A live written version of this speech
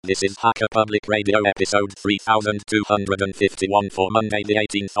This is Hacker Public Radio episode 3251 for Monday the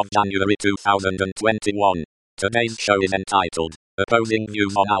 18th of January 2021. Today's show is entitled, Opposing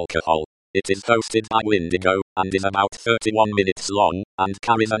Views on Alcohol. It is hosted by Windigo, and is about 31 minutes long, and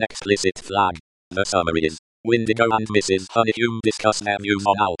carries an explicit flag. The summary is, Windigo and Mrs. Honeyhume discuss their views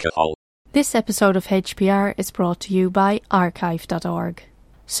on alcohol. This episode of HPR is brought to you by archive.org.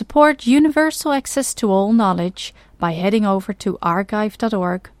 Support universal access to all knowledge by heading over to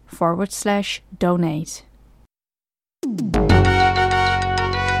archive.org/donate.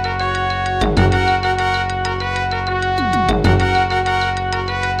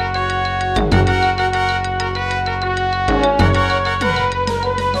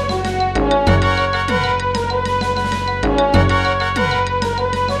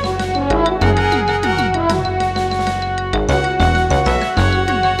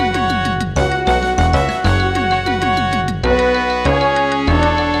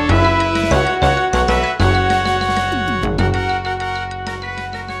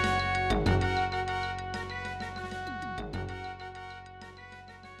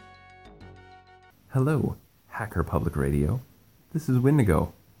 Hello, Hacker Public Radio. This is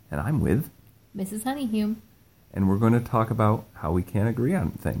Windigo, and I'm with Mrs. Honeyhume. And we're going to talk about how we can't agree on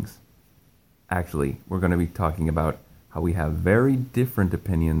things. Actually, we're going to be talking about how we have very different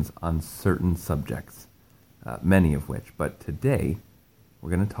opinions on certain subjects, many of which. But today, we're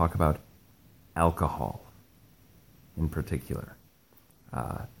going to talk about alcohol in particular.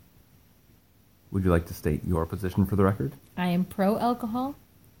 Would you like to state your position for the record? I am pro-alcohol.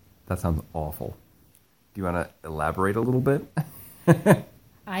 That sounds awful. Do you want to elaborate a little bit?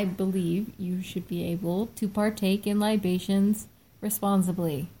 I believe you should be able to partake in libations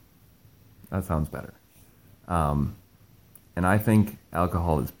responsibly. That sounds better. And I think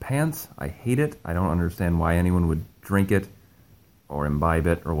alcohol is pants. I hate it. I don't understand why anyone would drink it or imbibe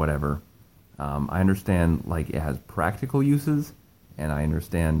it or whatever. I understand it has practical uses, and I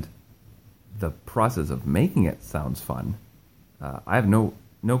understand the process of making it sounds fun. I have no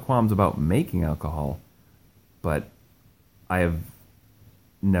qualms about making alcohol, but I have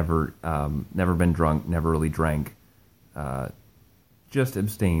never been drunk, never really drank. Just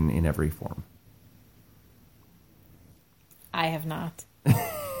abstain in every form. I have not. I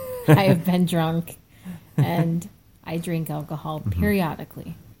have been drunk, and I drink alcohol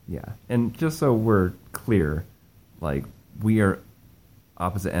periodically. Yeah, and just so we're clear, we are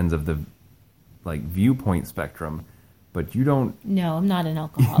opposite ends of the viewpoint spectrum. But you don't... No, I'm not an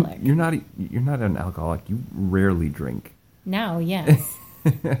alcoholic. You're not an alcoholic. You rarely drink. Now, yes.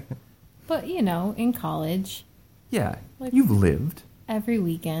 But, in college... Yeah, you've lived. Every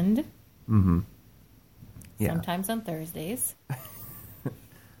weekend. Mm-hmm. Yeah. Sometimes on Thursdays.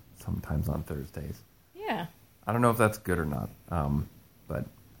 Sometimes on Thursdays. Yeah. I don't know if that's good or not, but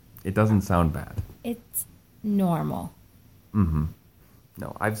it doesn't sound bad. It's normal. Mm-hmm.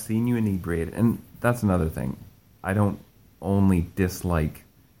 No, I've seen you inebriated, and that's another thing. I don't only dislike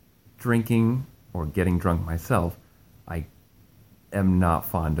drinking or getting drunk myself. I am not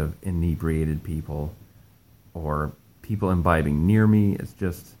fond of inebriated people or people imbibing near me. It's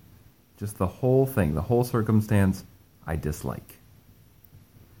just the whole thing, the whole circumstance I dislike.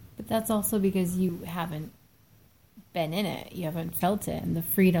 But that's also because you haven't been in it. You haven't felt it, and the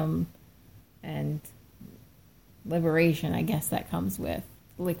freedom and liberation, I guess, that comes with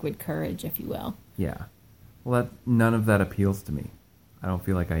liquid courage, if you will. Yeah. Well, none of that appeals to me. I don't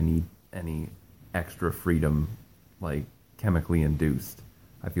feel like I need any extra freedom, chemically induced.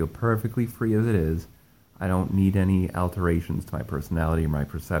 I feel perfectly free as it is. I don't need any alterations to my personality or my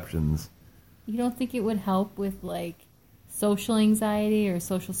perceptions. You don't think it would help with, social anxiety or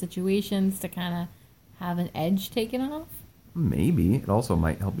social situations to kind of have an edge taken off? Maybe. It also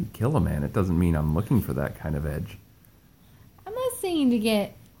might help me kill a man. It doesn't mean I'm looking for that kind of edge. I'm not saying to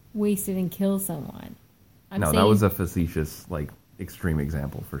get wasted and kill someone. That was a facetious, extreme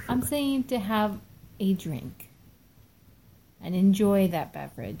example for sure. I'm saying to have a drink and enjoy that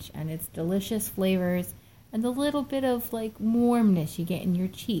beverage and its delicious flavors and the little bit of, warmness you get in your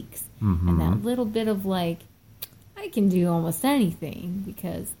cheeks. Mm-hmm. And that little bit of, I can do almost anything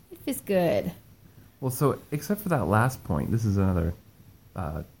because it is good. Well, so, except for that last point, this is another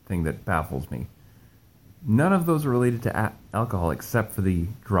thing that baffles me. None of those are related to alcohol except for the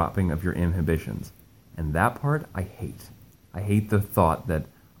dropping of your inhibitions. And that part, I hate. I hate the thought that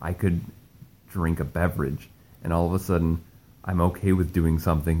I could drink a beverage and all of a sudden I'm okay with doing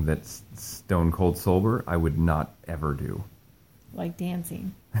something that's stone cold sober I would not ever do. Like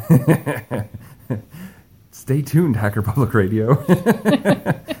dancing. Stay tuned, Hacker Public Radio.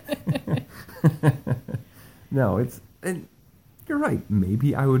 No, you're you're right.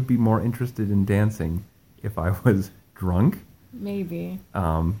 Maybe I would be more interested in dancing if I was drunk. Maybe.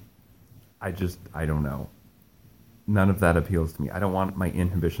 I don't know. None of that appeals to me. I don't want my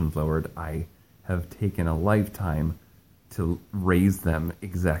inhibitions lowered. I have taken a lifetime to raise them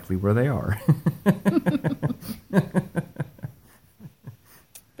exactly where they are.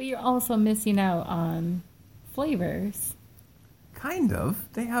 But you're also missing out on flavors. Kind of.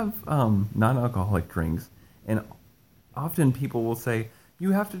 They have non-alcoholic drinks, and often people will say,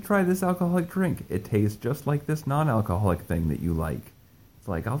 you have to try this alcoholic drink. It tastes just like this non-alcoholic thing that you like. It's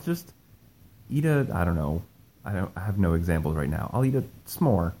like, I'll just eat I don't know. I have no examples right now. I'll eat a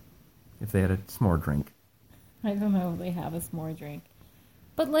s'more if they had a s'more drink. I don't know if they have a s'more drink.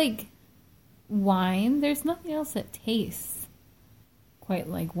 But like wine, there's nothing else that tastes quite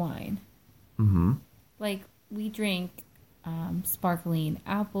like wine. Mm-hmm. Like we drink sparkling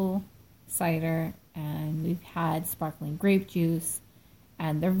apple cider, and we've had sparkling grape juice,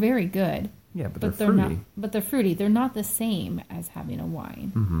 and they're very good. Yeah, but they're fruity. Not, but they're fruity. They're not the same as having a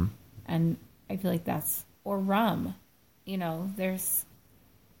wine. Mm-hmm. And I feel like or rum. You know,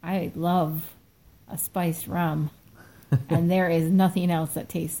 I love a spiced rum, and there is nothing else that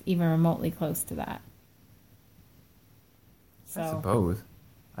tastes even remotely close to that. So, I suppose.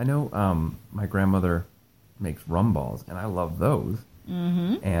 I know my grandmother makes rum balls, and I love those.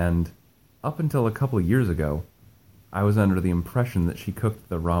 Mm-hmm. And up until a couple of years ago, I was under the impression that she cooked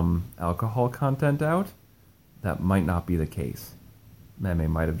the rum alcohol content out. That might not be the case. Meme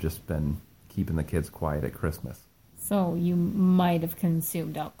might have just been keeping the kids quiet at Christmas. So you might have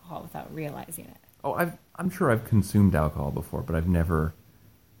consumed alcohol without realizing it. Oh, I'm sure I've consumed alcohol before, but I've never,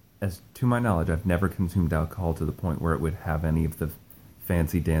 to my knowledge, I've never consumed alcohol to the point where it would have any of the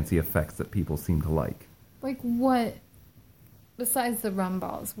fancy-dancy effects that people seem to like. Like what, besides the rum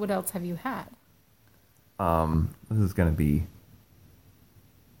balls, what else have you had? This is going to be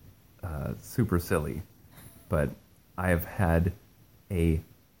super silly, but I have had a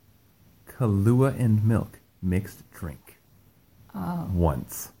Kahlua and milk mixed drink. Oh.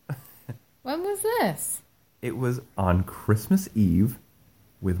 Once. When was this? It was on Christmas Eve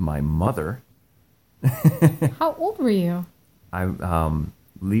with my mother. How old were you?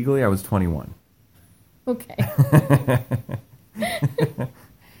 Legally I was 21. Okay.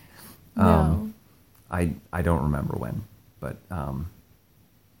 No. I don't remember when, but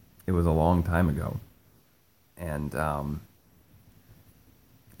it was a long time ago, and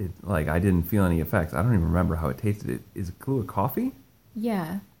I didn't feel any effects. I don't even remember how it tasted. Is Kahlua coffee?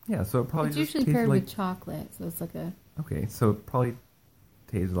 Yeah. Yeah, so it probably It's just usually tasted paired like... with chocolate, so it's like a... Okay, so it probably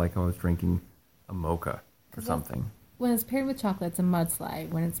tasted like I was drinking a mocha or something. When it's paired with chocolate, it's a mudslide.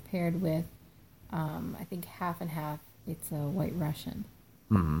 When it's paired with, I think half and half, it's a White Russian.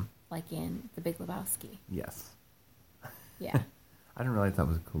 Mm-hmm. Like in The Big Lebowski. Yes. Yeah. I didn't realize that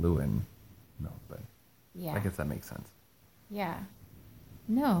was Kahlua and milk, but Yeah. I guess that makes sense. Yeah.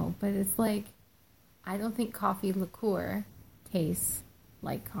 No, but it's like, I don't think coffee liqueur tastes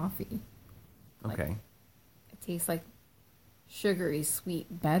like coffee. Okay. Like, it tastes like sugary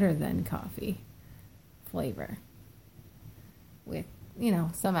sweet better than coffee flavor with,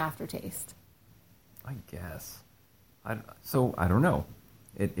 some aftertaste. I guess. I don't know.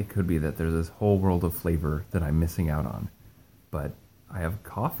 It could be that there's this whole world of flavor that I'm missing out on. But I have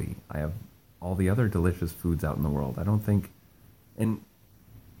coffee. I have all the other delicious foods out in the world. I don't think... And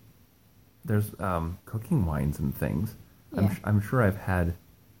there's cooking wines and things. Yeah. I'm sure I've had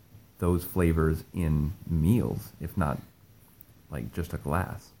those flavors in meals, if not like just a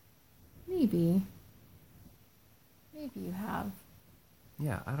glass. Maybe you have.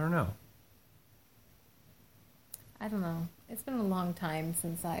 Yeah, I don't know. I don't know. It's been a long time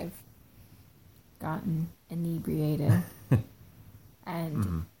since I've gotten inebriated. And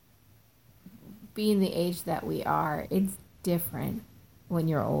Mm-hmm. being the age that we are, it's different when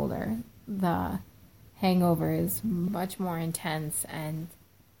you're older. The hangover is much more intense and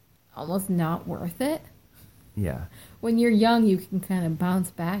almost not worth it. Yeah. When you're young, you can kind of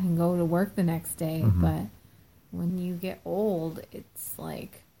bounce back and go to work the next day. Mm-hmm. But when you get old, it's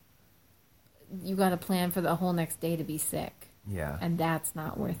like you got to plan for the whole next day to be sick. Yeah. And that's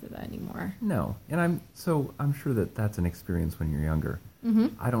not worth it anymore. No. And I'm sure that that's an experience when you're younger. Mm-hmm.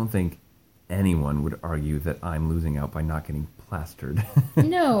 I don't think anyone would argue that I'm losing out by not getting plastered.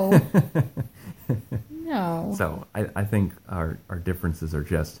 No. No. So I think our differences are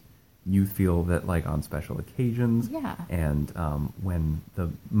just you feel that like on special occasions Yeah. and when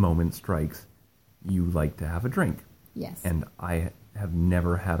the moment strikes, you like to have a drink. Yes. And I have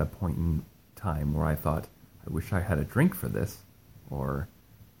never had a point in time where I thought, I wish I had a drink for this, or...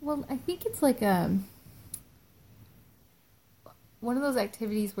 Well, I think it's like one of those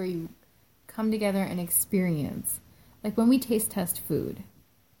activities where you come together and experience. Like when we taste test food,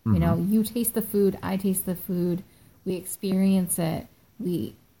 you know, you taste the food, I taste the food, we experience it,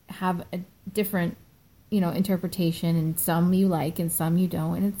 we have a different, you know, interpretation, and some you like and some you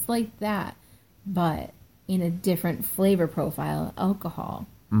don't, and it's like that, but in a different flavor profile, alcohol.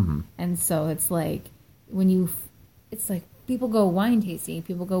 And so it's like it's like people go wine tasting,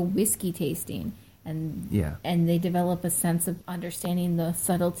 people go whiskey tasting, and they develop a sense of understanding the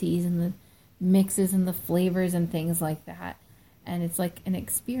subtleties and the mixes and the flavors and things like that. And it's like an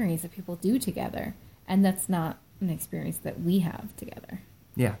experience that people do together. And that's not an experience that we have together.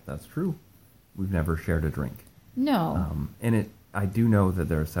 Yeah, that's true. We've never shared a drink. No. I do know that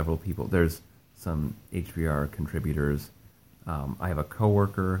there are several people. There's some HBR contributors. I have a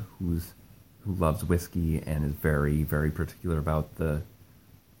coworker who loves whiskey and is very, very particular about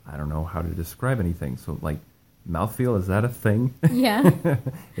I don't know how to describe anything. So, like, mouthfeel, is that a thing? Yeah.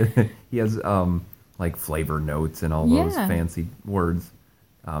 He has, like, flavor notes and all those fancy words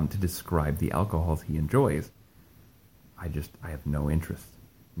to describe the alcohols he enjoys. I have no interest.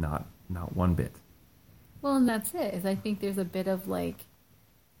 Not one bit. Well, and that's it. Is I think there's a bit of, like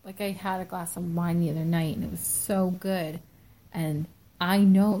I had a glass of wine the other night, and it was so good. And I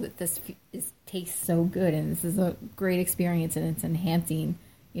know that this tastes so good, and this is a great experience, and it's enhancing,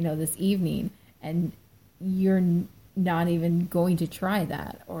 you know, this evening. And you're not even going to try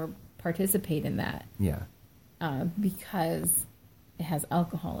that or participate in that. Yeah. Because it has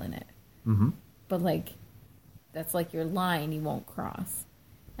alcohol in it. But, like, that's like your line you won't cross.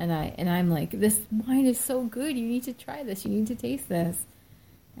 And I'm like, this wine is so good. You need to try this. You need to taste this.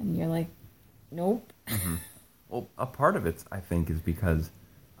 And you're like, nope. Well, a part of it, I think, is because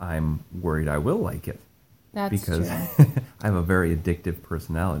I'm worried I will like it. That's true. Because I have a very addictive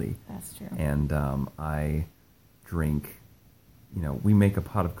personality. That's true. And I drink, you know, we make a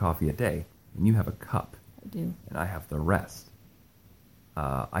pot of coffee a day, and you have a cup. I do. And I have the rest.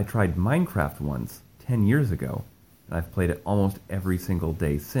 I tried Minecraft once 10 years ago, and I've played it almost every single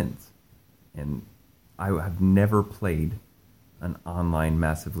day since. And I have never played an online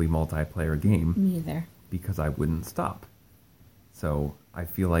massively multiplayer game. Me either. Because I wouldn't stop. So I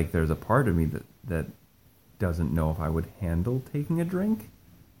feel like there's a part of me that doesn't know if I would handle taking a drink,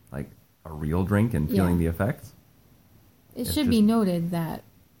 like a real drink, and feeling the effects. It should be noted that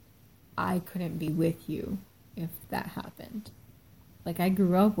I couldn't be with you if that happened. Like, I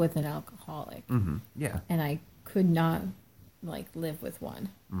grew up with an alcoholic. Yeah. And I could not, like, live with one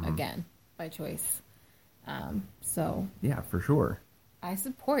again by choice. So. Yeah, for sure. I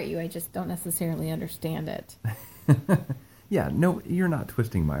support you. I just don't necessarily understand it. Yeah, no, you're not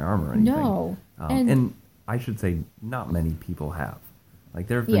twisting my arm or anything. No. And I should say not many people have. Like,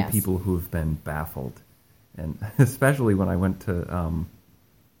 there have been people who have been baffled. And especially when I went to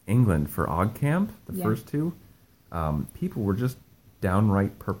England for OG Camp, the first two, people were just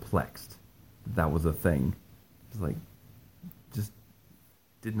downright perplexed that was a thing. Just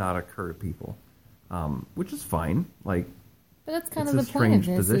did not occur to people, which is fine. Like, but that's kind of the point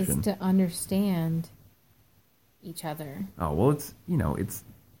of this, is to understand each other. Oh, well, it's, you know, it's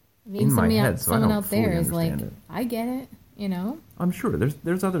maybe in my head, so I don't out there is like, it. I get it, you know? I'm sure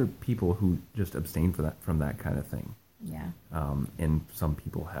there's other people who just abstain from that kind of thing. Yeah. And some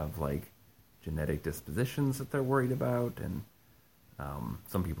people have, like, genetic dispositions that they're worried about, and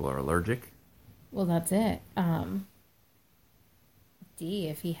some people are allergic. Well, that's it. D,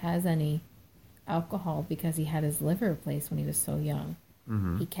 if he has any alcohol because he had his liver replaced when he was so young,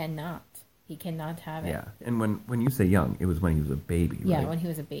 he cannot have it. Yeah, and when you say young, it was when he was a baby, right? Yeah, when he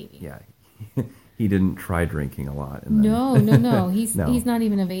was a baby. Yeah, he didn't try drinking a lot. And then... No. He's not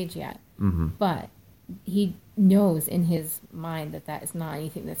even of age yet. But he knows in his mind that is not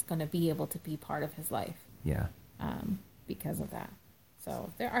anything that's going to be able to be part of his life. Yeah. Because of that.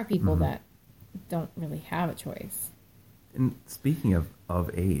 So there are people that don't really have a choice. And speaking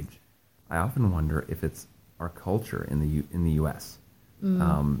of age, I often wonder if it's our culture in the U.S.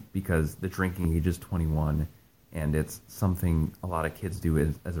 Because the drinking age is 21, and it's something a lot of kids do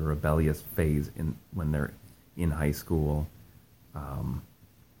as a rebellious phase when they're in high school.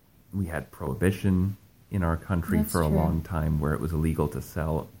 We had prohibition in our country for a long time, where it was illegal to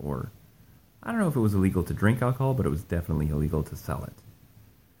sell, or I don't know if it was illegal to drink alcohol, but it was definitely illegal to sell it.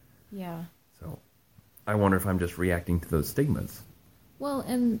 Yeah. So I wonder if I'm just reacting to those stigmas. Well,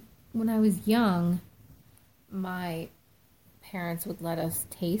 and when I was young, my parents would let us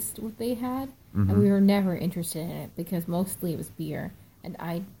taste what they had, and we were never interested in it because mostly it was beer, and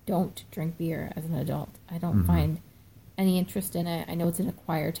I don't drink beer as an adult. I don't find any interest in it. I know it's an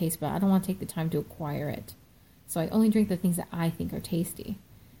acquired taste, but I don't want to take the time to acquire it. So I only drink the things that I think are tasty.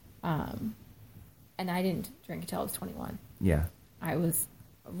 And I didn't drink until I was 21. Yeah. I was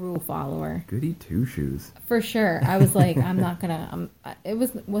a rule follower. Goody two-shoes. For sure. I was like, I'm not going to... It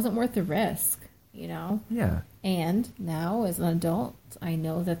wasn't worth the risk, you know? Yeah. And now, as an adult, I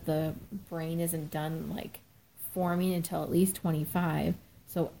know that the brain isn't done, like, forming until at least 25.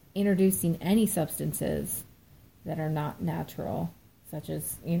 So introducing any substances that are not natural, such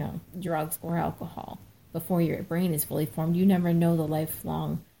as, you know, drugs or alcohol, before your brain is fully formed, you never know the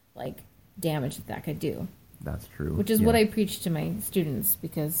lifelong, like, damage that could do. That's true. Which is what I preach to my students,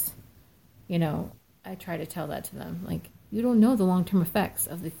 because, you know, I try to tell that to them. Like, you don't know the long-term effects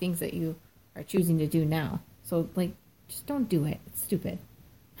of the things that you are choosing to do now. So, like, just don't do it. It's stupid.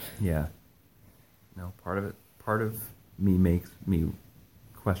 Yeah. No, part of me makes me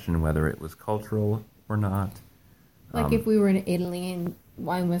question whether it was cultural or not. Like, if we were in Italy and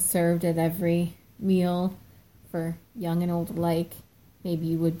wine was served at every meal for young and old alike, maybe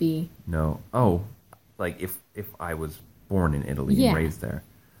you would be... No. Oh, like if I was born in Italy Yeah. and raised there.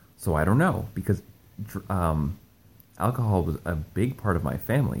 So I don't know, because alcohol was a big part of my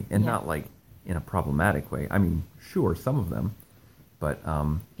family, and not like in a problematic way. I mean, sure, some of them, but...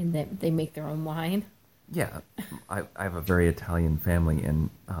 and that they make their own wine? Yeah. I have a very Italian family, and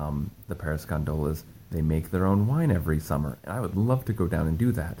the Paris Gondolas, they make their own wine every summer, and I would love to go down and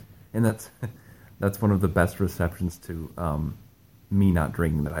do that. And that's one of the best receptions to me not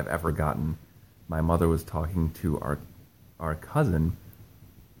drinking that I've ever gotten. My mother was talking to our cousin,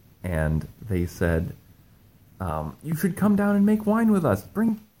 and they said, you should come down and make wine with us.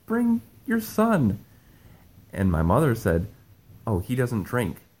 Bring your son. And my mother said, oh, he doesn't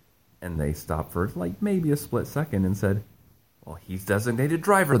drink. And they stopped for like maybe a split second and said, well, he's designated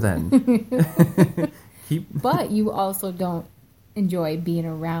driver then. But you also don't enjoy being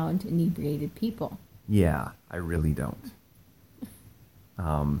around inebriated people. Yeah, I really don't.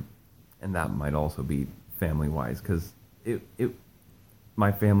 And that might also be family-wise, because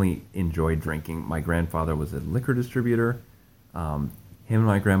my family enjoyed drinking. My grandfather was a liquor distributor. Him and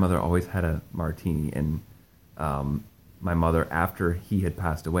my grandmother always had a martini, and my mother, after he had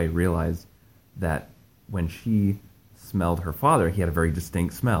passed away, realized that when she smelled her father, he had a very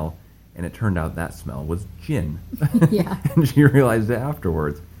distinct smell, and it turned out that smell was gin. Yeah. And she realized it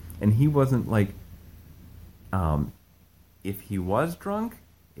afterwards. And he wasn't like... if he was drunk,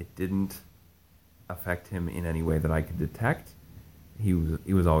 it didn't affect him in any way that I could detect. He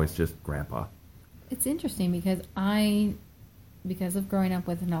was always just grandpa. It's interesting because of growing up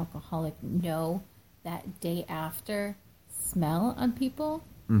with an alcoholic, know that day after smell on people.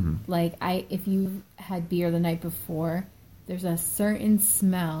 Mm-hmm. Like, if you had beer the night before, there's a certain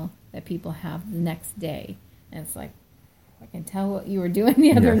smell that people have the next day. And it's like, I can tell what you were doing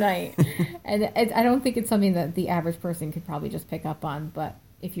the other night. And I don't think it's something that the average person could probably just pick up on. But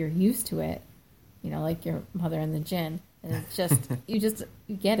if you're used to it, you know, like your mother and the gin, and it's just, you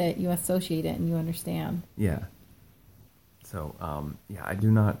get it, you associate it, and you understand. Yeah. So, I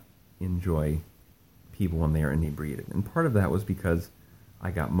do not enjoy people when they are inebriated. And part of that was because I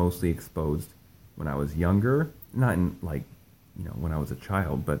got mostly exposed when I was younger, not in, like, you know, when I was a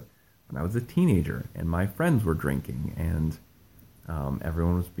child, but when I was a teenager, and my friends were drinking, and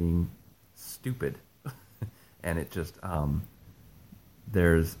everyone was being stupid. And it just,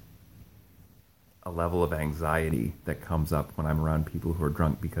 there's a level of anxiety that comes up when I'm around people who are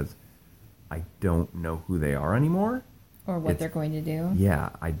drunk, because I don't know who they are anymore. Or what they're going to do. Yeah,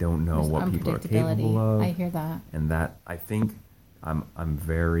 I don't know what people are capable of. I hear that. And that, I think, I'm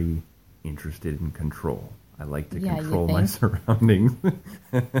very interested in control. I like to control my surroundings.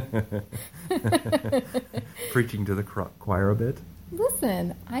 Preaching to the choir a bit.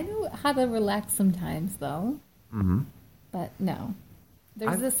 Listen, I know how to relax sometimes, though. Mm-hmm. But no.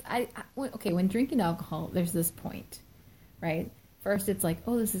 There's when drinking alcohol, there's this point, right? First it's like,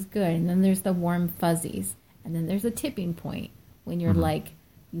 oh, this is good. And then there's the warm fuzzies. And then there's a tipping point when you're like,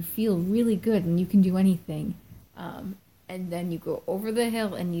 you feel really good and you can do anything. And then you go over the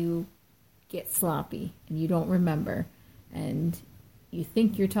hill and you get sloppy and you don't remember. And you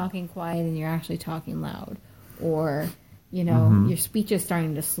think you're talking quiet and you're actually talking loud. Or, you know, your speech is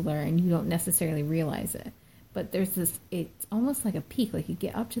starting to slur and you don't necessarily realize it. But there's this, it's almost like a peak. Like you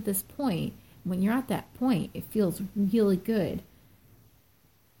get up to this point. When you're at that point, it feels really good.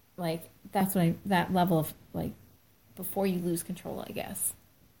 Like, that's what that level of, like, before you lose control, I guess,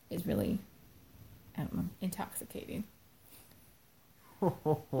 is really, I don't know, intoxicating.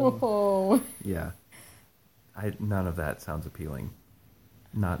 Oh. Yeah. None of that sounds appealing.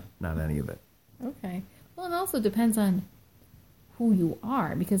 Not any of it. Okay. Well, it also depends on who you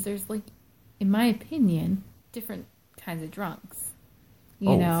are, because there's, like, in my opinion, different kinds of drunks.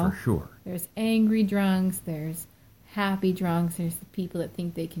 You know? For sure. There's angry drunks, there's happy drunks, there's the people that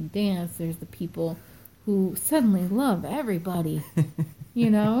think they can dance, there's the people who suddenly love everybody, you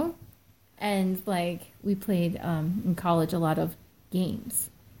know? And, like, we played in college a lot of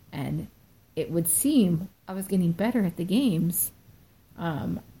games, and it would seem I was getting better at the games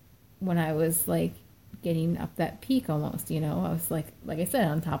when I was, like, getting up that peak almost, you know? I was, like I said,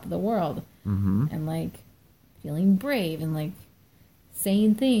 on top of the world. Mm-hmm. And, like, feeling brave and, like,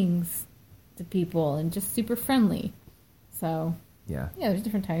 saying things to people and just super friendly. So, yeah, there's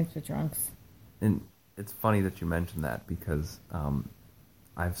different types of drunks. And it's funny that you mentioned that because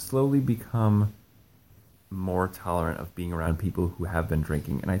I've slowly become more tolerant of being around people who have been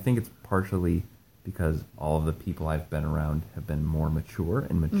drinking. And I think it's partially because all of the people I've been around have been more mature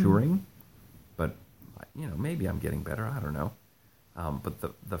and maturing. Mm. But, you know, maybe I'm getting better. I don't know. But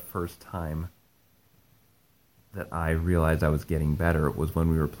the first time that I realized I was getting better was when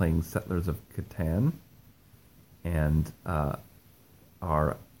we were playing Settlers of Catan. And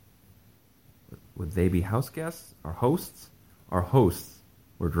would they be house guests? Our hosts? Our hosts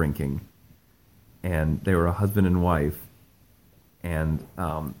were drinking. And they were a husband and wife. And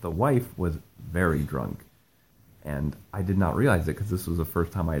the wife was very drunk. And I did not realize it because this was the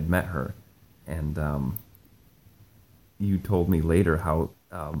first time I had met her. And you told me later how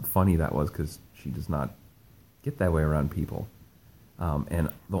funny that was because she does not get that way around people. And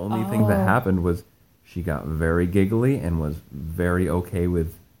the only thing that happened was she got very giggly and was very okay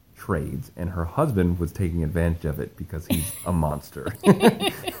with trades. And her husband was taking advantage of it because he's a monster.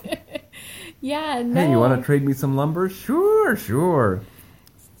 Yeah, no. Hey, you want to trade me some lumber? Sure.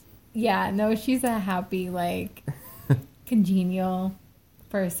 Yeah, no, she's a happy, like, congenial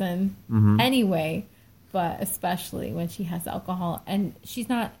person anyway, but especially when she has alcohol. And she's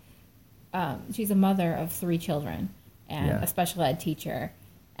not, she's a mother of 3 children and a special ed teacher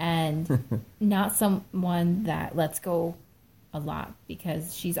and not someone that lets go a lot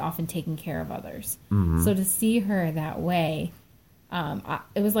because she's often taking care of others. Mm-hmm. So to see her that way,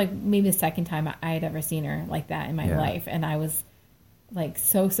 it was like maybe the second time I had ever seen her like that in my life. And I was like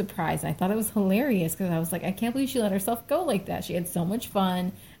so surprised. I thought it was hilarious because I was like, I can't believe she let herself go like that. She had so much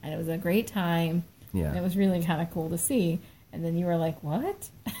fun and it was a great time. Yeah. And it was really kind of cool to see. And then you were like, what?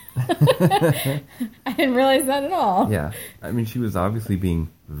 I didn't realize that at all. Yeah. I mean, she was obviously being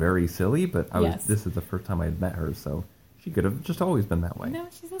very silly, but this is the first time I had met her, so she could have just always been that way. No,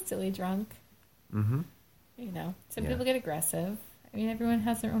 she's a silly drunk. Mm-hmm. You know, some people get aggressive. I mean, everyone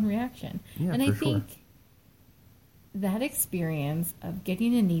has their own reaction. Yeah, and I think that experience of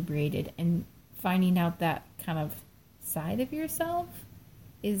getting inebriated and finding out that kind of side of yourself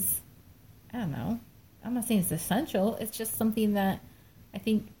is, I don't know, I'm not saying it's essential. It's just something that I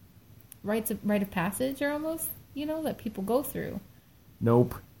think rite of passage are almost, you know, that people go through.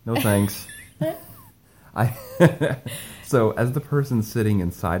 Nope. No thanks. So as the person sitting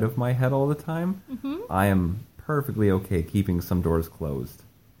inside of my head all the time, I am perfectly okay keeping some doors closed.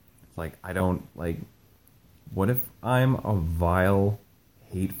 It's like, I don't, like, what if I'm a vile,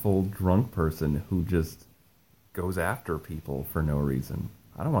 hateful, drunk person who just goes after people for no reason?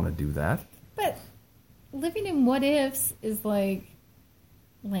 I don't want to do that. But living in what ifs is, like,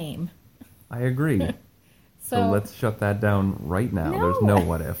 lame. I agree. So let's shut that down right now. No. There's no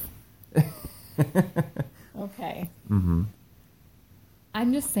what if. Okay. Mm-hmm.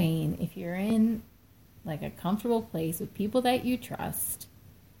 I'm just saying, if you're in, like, a comfortable place with people that you trust.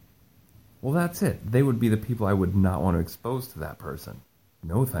 Well, that's it. They would be the people I would not want to expose to that person.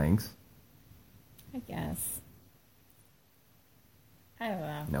 No thanks. I guess. I don't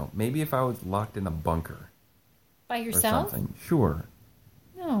know. No, maybe if I was locked in a bunker. By yourself? Or something. Sure.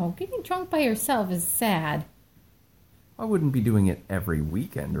 No, getting drunk by yourself is sad. I wouldn't be doing it every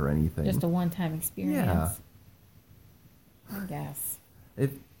weekend or anything. Just a one-time experience. Yeah. I guess.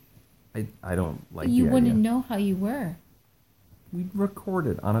 I don't like you the wouldn't idea. know how you were. We'd record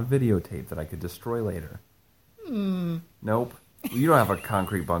it on a videotape that I could destroy later. Nope. You don't have a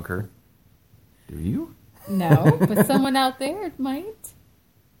concrete bunker. Do you? No, but someone out there might.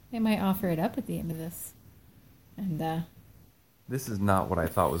 They might offer it up at the end of this. And this is not what I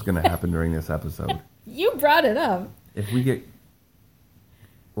thought was going to happen during this episode. You brought it up. If we get,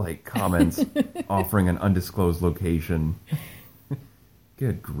 like, comments offering an undisclosed location,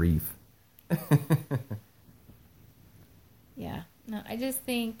 good grief. Yeah. No, I just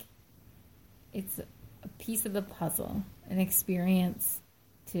think it's a piece of the puzzle, an experience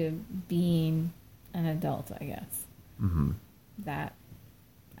to being an adult, I guess. Mm-hmm. That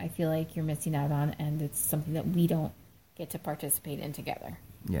I feel like you're missing out on, and it's something that we don't get to participate in together.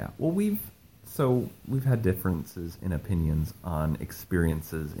 Yeah. Well, we've So we've had differences in opinions on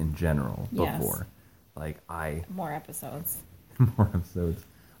experiences in general before. Like more episodes. More episodes.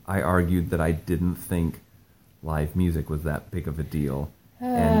 I argued that I didn't think live music was that big of a deal,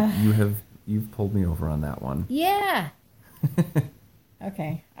 and you've pulled me over on that one. Yeah.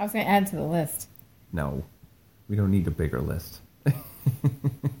 Okay, I was going to add to the list. No, we don't need a bigger list.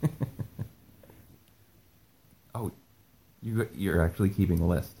 Oh, you're actually keeping a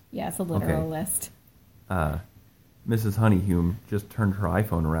list. Yeah, it's a literal list. Mrs. Honeyhume just turned her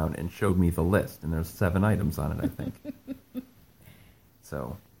iPhone around and showed me the list, and there's 7 items on it, I think.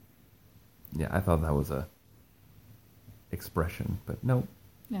 So, yeah, I thought that was a expression, but no,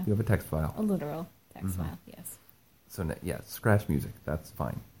 you have a text file. A literal text file, yes. So, yeah, scratch music, that's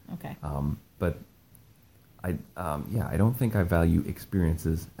fine. Okay. But I don't think I value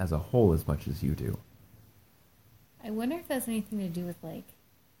experiences as a whole as much as you do. I wonder if that's anything to do with, like,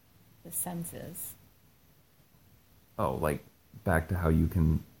 the senses. Oh, like back to how you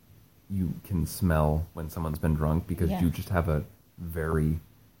can smell when someone's been drunk because you just have a very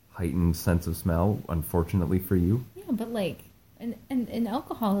heightened sense of smell, unfortunately for you. Yeah, but like, and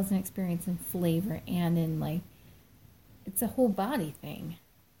alcohol is an experience in flavor and in like, it's a whole body thing.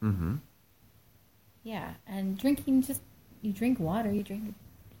 Mm-hmm. Yeah, and drinking you drink water, you drink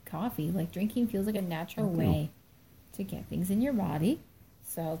coffee. Like drinking feels like a natural way to get things in your body.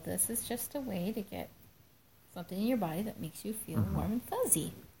 So this is just a way to get something in your body that makes you feel warm and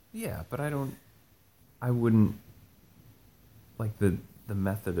fuzzy. Yeah, but I wouldn't, like the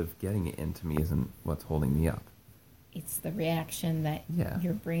method of getting it into me isn't what's holding me up. It's the reaction that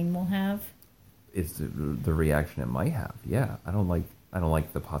your brain will have. It's the reaction it might have. Yeah, I don't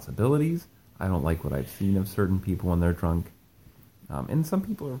like the possibilities. I don't like what I've seen of certain people when they're drunk. And some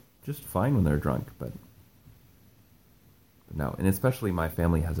people are just fine when they're drunk, but no. And especially my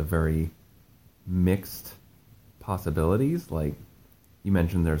family has a very mixed possibilities. Like you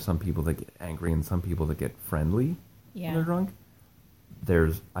mentioned, there are some people that get angry and some people that get friendly when they're drunk.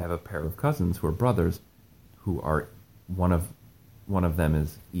 I have a pair of cousins who are brothers who are one of them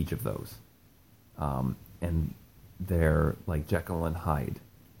is each of those. And they're like Jekyll and Hyde.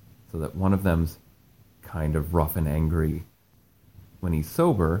 So that one of them's kind of rough and angry when he's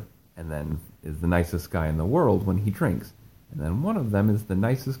sober, and then is the nicest guy in the world when he drinks. And then one of them is the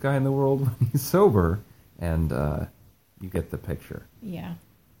nicest guy in the world when he's sober, and you get the picture. Yeah.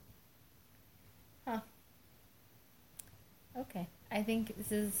 Huh. Okay. I think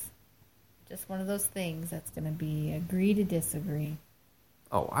this is just one of those things that's going to be agree to disagree.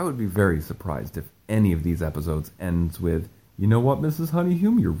 Oh, I would be very surprised if any of these episodes ends with, you know what, Mrs.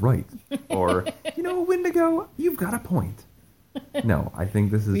 Honeyhume, you're right. Or, you know, Wendigo, you've got a point. No, I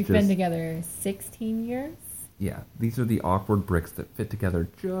think this is We've been together 16 years? Yeah, these are the awkward bricks that fit together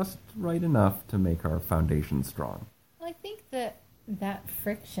just right enough to make our foundation strong. Well, I think that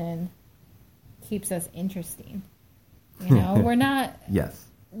friction keeps us interesting. You know, we're not... Yes.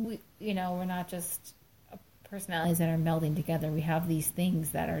 We're not just personalities that are melding together. We have these things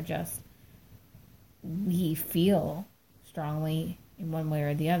that are just... We feel strongly in one way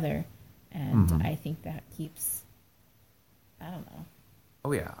or the other. And I think that keeps... I don't know.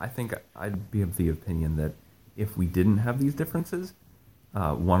 Oh, yeah. I think I'd be of the opinion that if we didn't have these differences,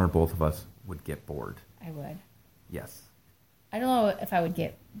 one or both of us would get bored. I would. Yes. I don't know if I would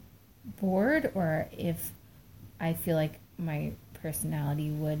get bored or if I feel like my personality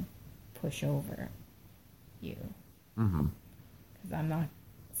would push over you. Mm-hmm. Because I'm not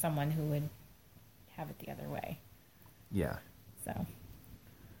someone who would have it the other way. Yeah. So.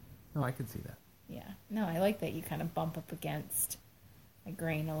 No, I could see that. Yeah. No, I like that you kind of bump up against my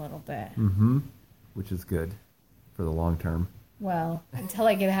grain a little bit. Mm-hmm. Which is good for the long term. Well, until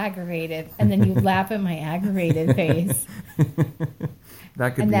I get aggravated, and then you laugh at my aggravated face.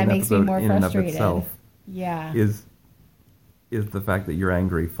 That could and be that an makes me episode more in and of frustrated. itself. Yeah. Is the fact that you're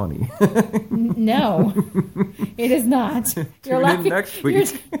angry funny? No, it is not. Tune in next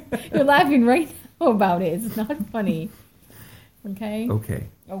week. You're laughing right now about it. It's not funny. Okay?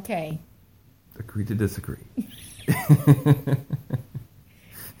 Okay. Agree to disagree.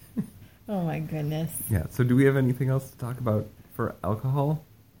 Oh my goodness. Yeah, so do we have anything else to talk about for alcohol?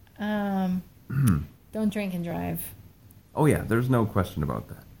 Don't drink and drive. Oh yeah, there's no question about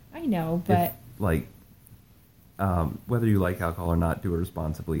that. I know, but... whether you like alcohol or not, do it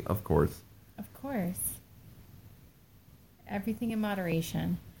responsibly, of course. Of course. Everything in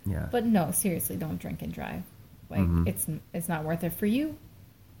moderation. Yeah. But no, seriously, don't drink and drive. Like, it's not worth it for you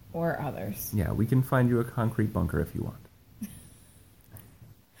or others. Yeah, we can find you a concrete bunker if you want.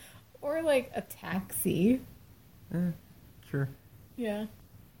 Or, like, a taxi. Sure. Yeah.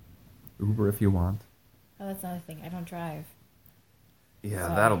 Uber if you want. Oh, that's another thing. I don't drive. Yeah,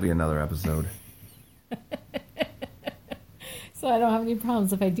 So. that'll be another episode. So I don't have any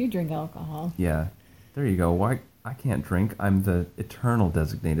problems if I do drink alcohol. Yeah. There you go. Why I can't drink. I'm the eternal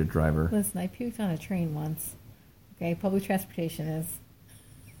designated driver. Listen, I puked on a train once. Okay, public transportation is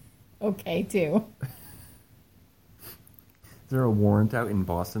okay, too. Is there a warrant out in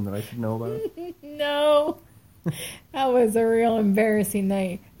Boston that I should know about? No. That was a real embarrassing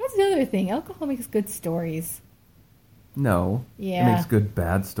night. That's the other thing. Alcohol makes good stories. No. Yeah. It makes good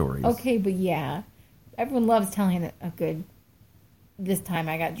bad stories. Okay, but yeah. Everyone loves telling a good, this time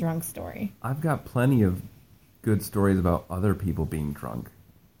I got drunk story. I've got plenty of good stories about other people being drunk.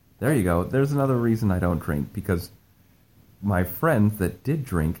 There you go. There's another reason I don't drink, because my friends that did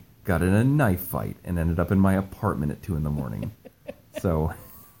drink got in a knife fight and ended up in my apartment at 2 a.m. So...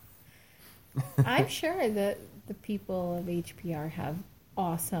 I'm sure that the people of HPR have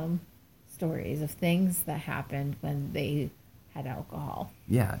awesome stories of things that happened when they had alcohol.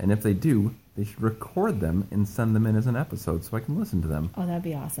 Yeah, and if they do, they should record them and send them in as an episode so I can listen to them. Oh, that'd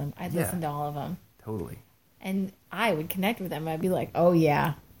be awesome. I'd listen to all of them. Totally. And I would connect with them. I'd be like, oh,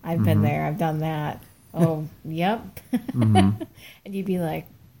 yeah, I've been there. I've done that. Oh, yep. And you'd be like,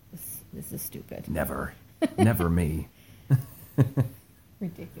 this is stupid. Never. Never me.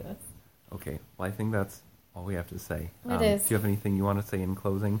 Ridiculous. Okay, well, I think that's all we have to say. It is. Do you have anything you want to say in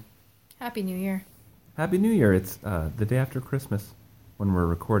closing? Happy New Year. Happy New Year. It's the day after Christmas when we're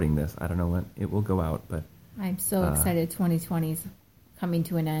recording this. I don't know when it will go out, but... I'm so excited 2020's coming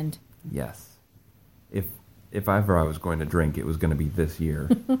to an end. Yes. If ever I was going to drink, it was going to be this year.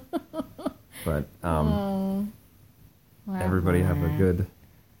 But everybody have a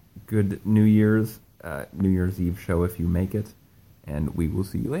good New Year's Eve show if you make it, and we will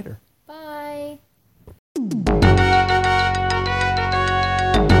see you later. Bye.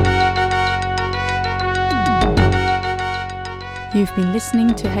 You've been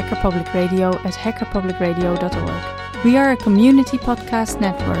listening to Hacker Public Radio at hackerpublicradio.org. We are a community podcast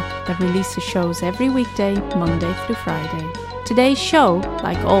network that releases shows every weekday, Monday through Friday. Today's show,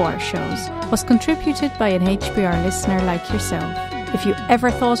 like all our shows, was contributed by an HPR listener like yourself. If you ever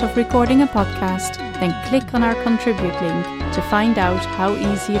thought of recording a podcast, then click on our contribute link to find out how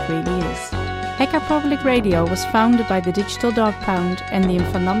easy it really is. Hacker Public Radio was founded by the Digital Dog Pound and the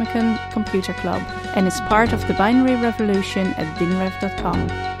Infonomicon Computer Club and is part of the binary revolution at binrev.com.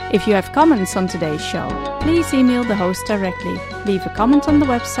 If you have comments on today's show, please email the host directly, leave a comment on the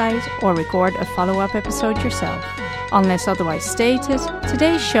website, or record a follow-up episode yourself. Unless otherwise stated,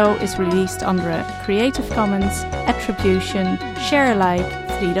 today's show is released under a Creative Commons Attribution Share Alike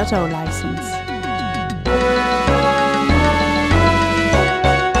 3.0 license.